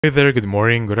Hey there, good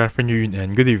morning, good afternoon,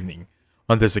 and good evening.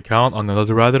 On this account on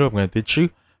Eldorado, I'm going to teach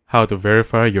you how to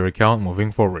verify your account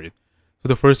moving forward. So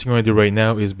the first thing I'm going to do right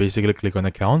now is basically click on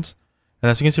accounts.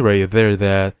 And as you can see right there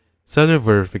that seller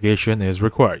verification is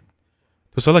required.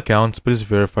 To sell accounts, please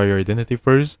verify your identity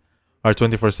first. Our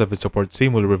 24/7 support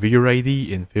team will review your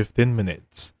ID in 15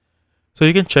 minutes. So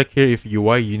you can check here if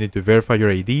UI you need to verify your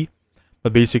ID,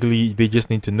 but basically they just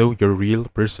need to know you're a real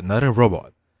person, not a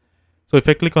robot. So if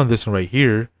I click on this one right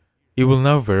here, it will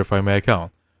now verify my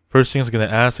account. First thing it's going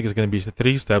to ask is going to be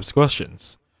 3 steps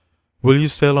questions. Will you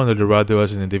sell on Eldorado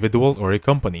as an individual or a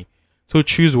company? So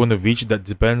choose one of each that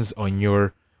depends on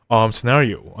your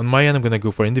scenario. On my end, I'm going to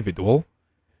go for individual.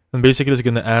 And basically it's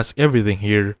going to ask everything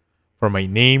here for my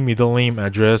name, middle name,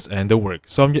 address, and the work.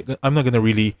 So I'm not going to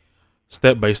really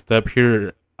step by step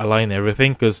here align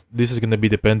everything because this is going to be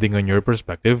depending on your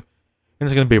perspective. And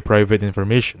it's going to be private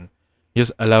information.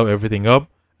 Just allow everything up,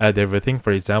 add everything.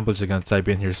 For example, just gonna type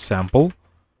in here sample.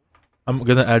 I'm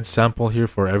gonna add sample here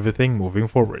for everything moving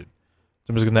forward. So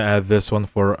I'm just gonna add this one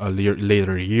for a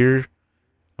later year.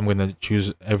 I'm gonna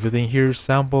choose everything here,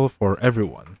 sample for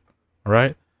everyone.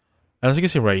 Alright? And as you can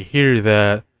see right here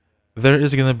that there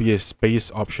is gonna be a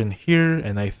space option here,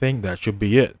 and I think that should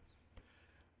be it.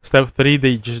 Step 3,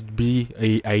 they just be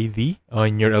a ID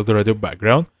on your Eldorado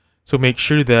background. So make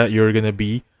sure that you're gonna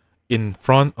be in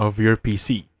front of your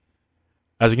PC.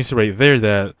 As you can see right there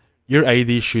that your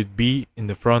ID should be in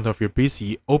the front of your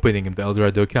PC opening the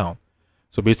Eldorado account.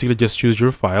 So basically just choose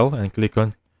your file and click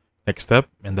on next step,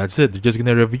 and that's it. They're just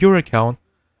going to review your account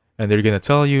and they're going to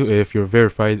tell you if you're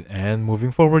verified, and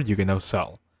moving forward you can now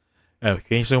sell.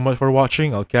 Thank you so much for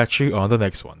watching. I'll catch you on the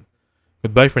next one.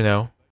 Goodbye for now.